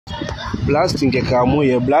blasting ke ka mo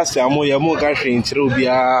ye blast amo ye mo ka hwe ntire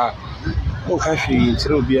obia mo ka hwe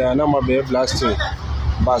ntire obia na ma be blasting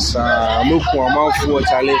basa mo ku amanfo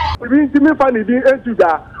chale bi ntimi fa ni din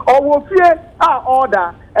etuda owo fie a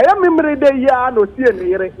order eya memre de ya no sie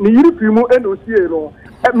ne yiri fimu e no sie no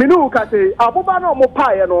minu kate abuba na mo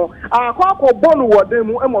pae no akwa bonu wode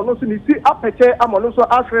mu emo no so ni si apeche amo no so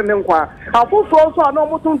ahwe ne nkwa afofo so ana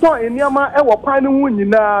mo tonton eniama e wo pan ne hu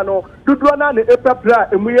nyina no dudu na ne epepra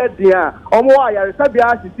emu ye dia omo ayaresa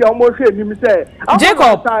bia sisi omo hwe enim se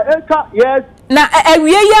Jacob yes na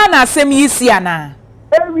ewie ya na asem yisi ana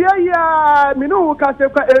ya minu kate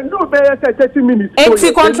kwa endu be 30 minutes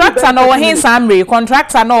enti contractor no wo hin samre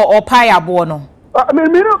contractor no o pae abo no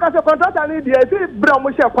minu kase contractor ni dia si bra mo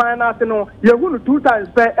hye kwan na ase no ye hu no 2 times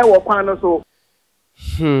pe e wo kwan no so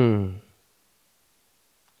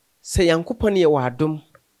se yankopon ye wadom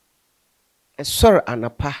e sor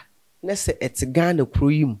anapa na se etiga na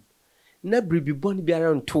kroyim na bribi bon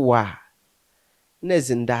biara nto wa na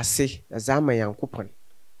zindase na zama yankopon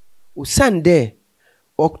usande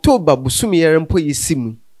October busumi yere mpo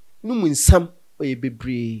yesimu numu nsam oye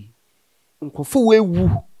bebre nkofo wewu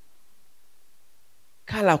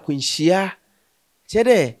kala kunhia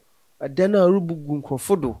chede adana rubugu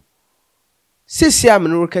nkofo do sesi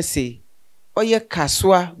amno kase oye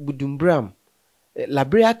Kasoa budumbram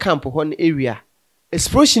Liberia camp hon area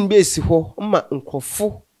explosion base ho ma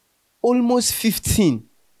nkofo almost 15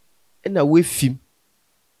 na we fim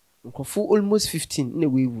nkofo almost 15 na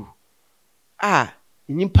wewu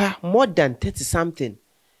Nimpa more than 30 something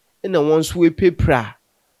in a once we paper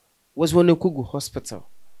was one Kugu hospital.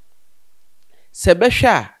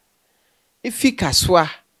 Sebesha ifi Kasoa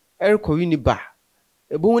Eriko Uniba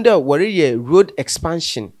Ebunda worry road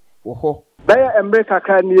expansion wo Baya America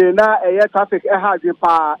kan na traffic haji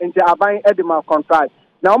pa into aban edema contract.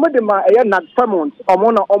 Na omo de ma na Fremont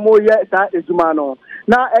omo na omo ye sa ejuma no.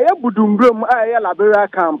 Na budumbrom Liberia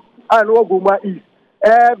camp and Oguma East.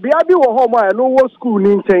 Biabi wo ho ma no wo school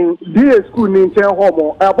ni nchen DA school ni nchen ho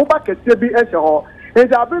mo abuba kete bi ehye ho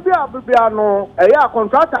eja abibia no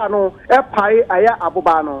contractor no pai aya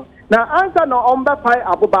abuba no na answer no ombe pai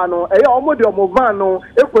abuba no omode omovan no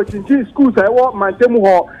ekochinchi schools wo mantemu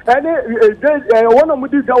ho ene wono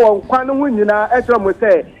mudi ga won kwan ho nyina ehye mo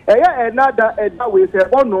se enada eda we se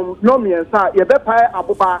onom no miensa ye be pai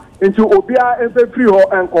abuba nti obia enfe free ho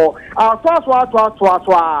enko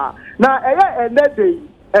ato na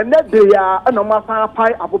enede ya na masa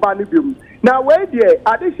pai abuba ni biom na we die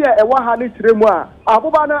adehye ewa ha ni tiremu a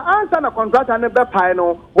abuba na answer na contractor ne be pai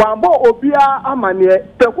no wambo obia amane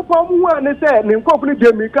tekupa mu hu ne se ne nkofu ni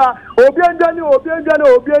demika obi enjani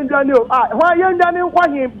hwa ye njani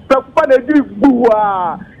nkwahin tekupa na di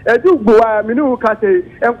gbuwa edugboa minu kase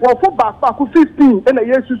enkofo bakpa ku 15 na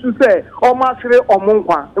yesusu se o ma hwere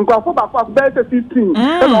omonkwa enkofo bakpa ku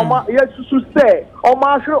 15 na o ma yesusu se o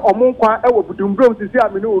ma hwere omonkwa ewo budumbrom sisi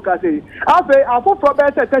aminu kase afi afofo be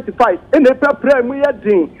 35 ene prepare mu ye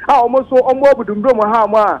din a omoso omo budumbrom ha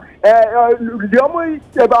ma di omo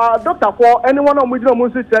doctor for anyone omo jina omo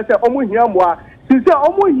so kire se omo hia moa sisi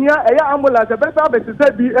omo hia eya ambulance better be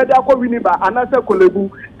sisi bi ede akọ winiba anase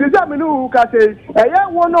kolebu sisi aminu kase eya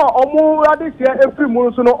wono omo radise efri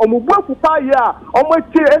mu so no omo buafu pa ya omo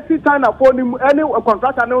tie esi China for ni any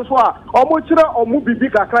contractor no so a omo kire omo bibi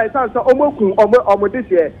kakra isanse omo kun omo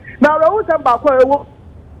dise na rawu tamba kwa ewo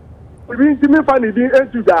bi ntimi fa ni din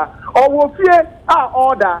etuda owo fie a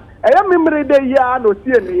order eya memre de ya no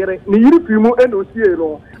sie ne yiri fimu e no sie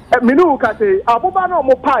no minu kate abuba na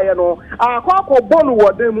mo pae no akwa bonu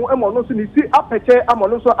wode mu emo no so ni si apeche amo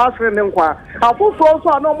no so ahwe ne nkwa afofo so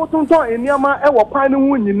ana mo tonton eniama e wo pan ne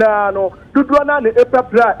hu nyina no dudu na ne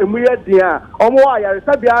epepra emu ye dia omo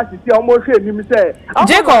ayaresa bia sisi omo hwe enim se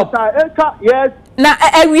Jacob yes na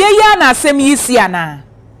ewie ya na asem yisi ana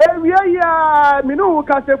ya minu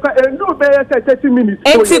kase kwa endu be 30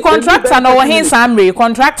 minutes enti contractor no wo hin samre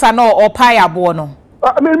contractor no o pae abo no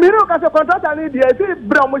minu kase contractor ni dia si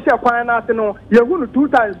bra mo hye kwan na ase no ye hu no 2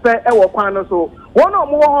 times pe e wo kwan no so wono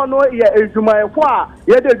mo ho no ye edwumayefo a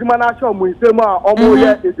ye de edwuma na hye omo nsem a omo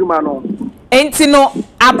ye edwuma no enti no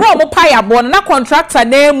abro mo pae abo no na contractor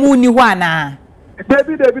na emu ni ho ana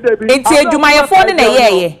Debi enti edwumayefo ne na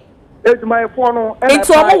ye edwumayefo no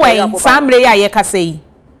enti omo wen samre ya ye kase yi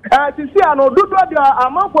sisi ano dudu dia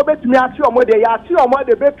amanfo betumi achi omo de ya achi omo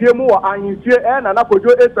de bepie mu wo ahinfie na na pojo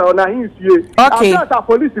esel na ahinfie after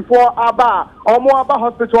police for aba omo aba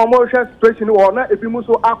hospital omo hwe situation wo na ebi mu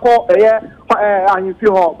so akọ ahinfie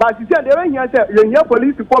ho but sisi and dey hia say ye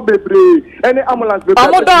police for bebre any ambulance bebre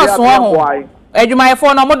omo doso ho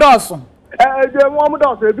edwumayefo no omo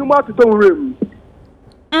doso ebi mu atoto nwrem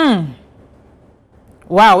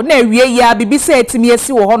Wow, na wie ya bibi se etimi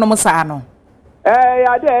esi wo hono saa no.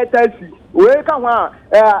 Ya de etasi. We ka ho a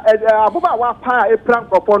abuba wa pa e plan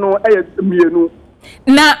krofo no mienu.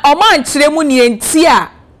 Na omo ankyere mu ne enti a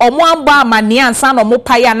omo amba amane ansa no mo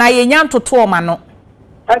pa ya na ye nya ntoto oma no.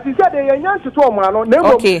 Ati se de ye nya ntoto oma no na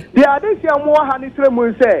mo de ade se mo ha ni sire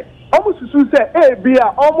mu se omo susu se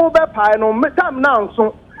bia omo be pa no tam na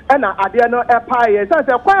nso na ade no pa ye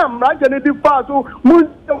se kwa mranje ne di fa so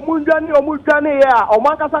munjani omujani ya omo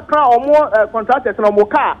akasa kra omo contractors no mo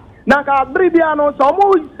ka na ka bribia no so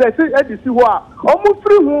omo sesi edisi ho a omo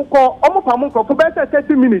free hu ko omo pam ko for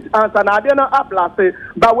 30 minutes answer na ade no ablase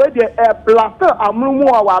ba we de blast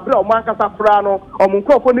amrumu a wa bre omo akasa fra no omo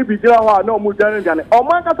nkofo ni bigira ho na omo dwane dwane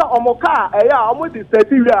omo akasa omo ka ya omo di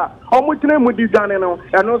seti wi a omo kine mu di dwane no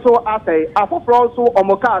eno so asai afofro so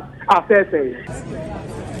omo ka asese.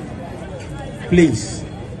 Please,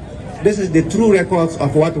 this is the true records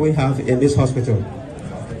of what we have in this hospital.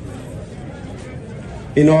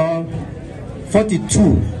 In all,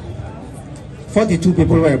 42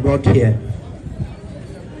 people were brought here.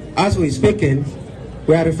 As we're speaking,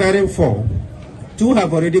 we are referring 4. 2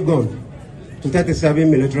 have already gone to 37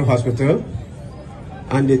 military hospital,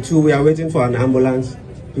 and the 2 we are waiting for an ambulance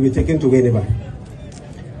to be taken to Winneba.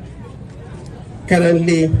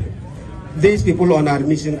 Currently, these people on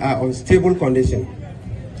admission are on stable condition.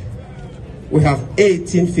 We have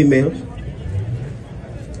 18 females,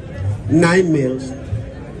 9 males,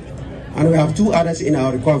 and we have 2 others in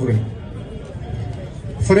our recovery.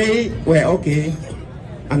 3 were okay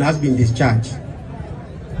and has been discharged.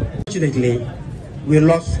 Unfortunately, we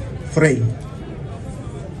lost 3.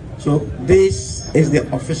 So this is the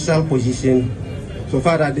official position so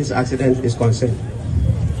far that this accident is concerned.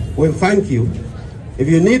 We thank you. If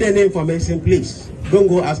you need any information, please don't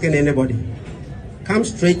go asking anybody. Come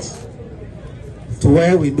straight to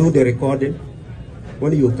where we do the recording.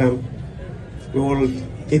 When you come, we will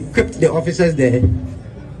equip the officers there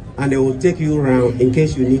and they will take you around in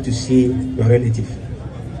case you need to see your relative.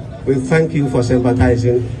 We thank you for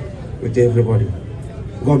sympathizing with everybody.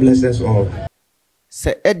 God bless us all.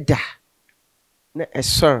 Se edda na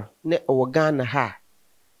esor na owogana ha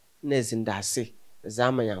na zindase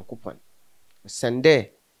zama yankopon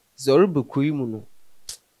sende zorubu kuimu no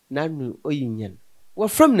nanu oyinyan wa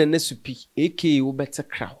from na nasupi aka wo better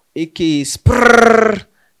crow aka sprrr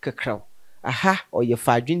ka crow aha oye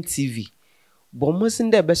fadwin tv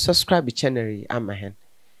bomosin be subscribe channel amahen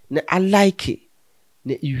na I like it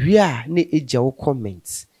na iwia na eja wo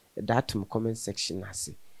comment that comment section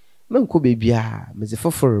ase menko bebia meze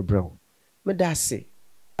foforo bro me da ase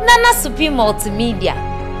Nana Supi Multimedia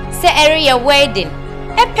se area wedding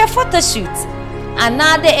a photo shoot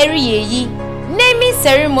another area yi naming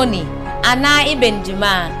ceremony ana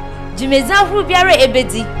ibenjuma jumeza huru biara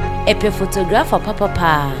ebedi epe photographer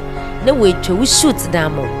papa na we shoot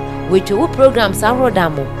damo we programs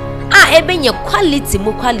arodamo ebenye quality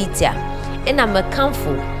mu quality na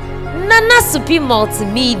mekanfo Nana Supi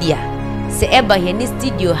Multimedia se eba here ni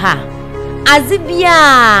studio ha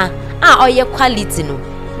azibia oye quality no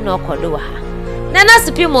na okodo ha Nana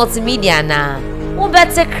Supi Multimedia na wo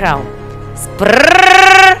better crown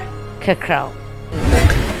sprrrr crown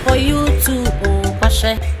for you to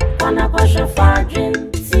kwashe fadwin